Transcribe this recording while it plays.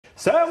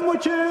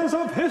Sandwiches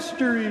of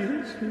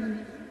history.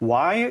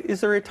 Why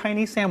is there a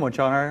tiny sandwich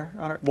on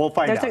our we'll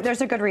find out.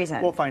 There's a good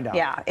reason. We'll find out.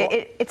 Yeah,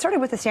 it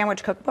started with the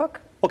sandwich cookbook.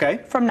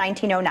 Okay. From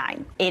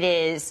 1909. It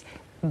is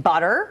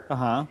butter,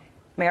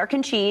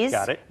 American cheese,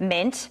 got it,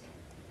 mint,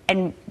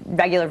 and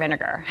regular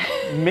vinegar.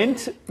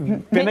 Mint,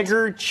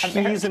 vinegar,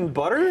 cheese, and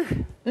butter?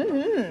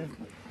 Mm-hmm.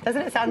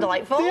 Doesn't it sound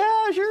delightful?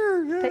 Yeah,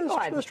 sure. Yeah, Take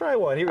one. Let's try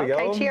one. Here we go.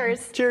 Okay,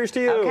 cheers. Cheers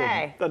to you.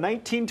 Okay. The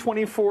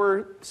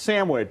 1924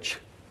 sandwich.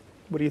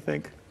 What do you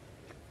think?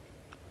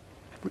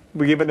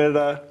 We're giving it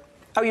a...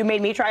 Oh, you made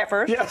me try it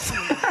first? Yes.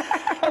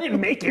 I didn't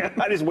make it.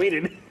 I just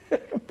waited.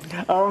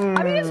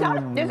 I mean,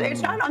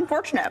 it's not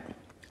unfortunate.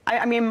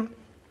 I mean...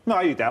 No,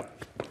 I eat that.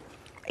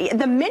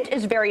 The mint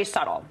is very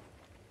subtle.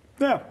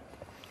 Yeah.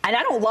 And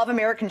I don't love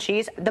American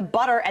cheese. The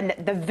butter and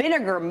the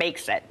vinegar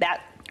makes it.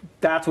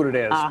 That's what it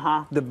is.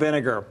 The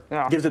vinegar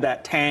gives it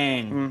that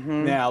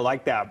tang. Yeah, I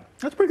like that.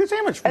 That's a pretty good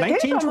sandwich. It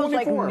 1924. tastes almost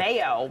like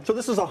mayo. So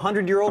this is a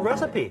 100-year-old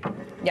recipe.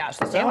 Yes,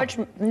 the sandwich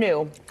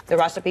new, the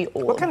recipe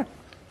old. What kind of?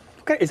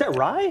 Okay, is that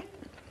rye?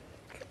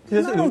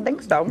 I don't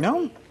think so.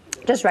 No.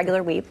 Just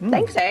regular wheat.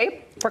 Thanks,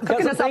 Abe, for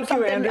cooking us up Thank you,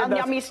 something, Andrew. a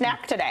yummy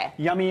snack today.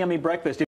 Yummy, yummy breakfast.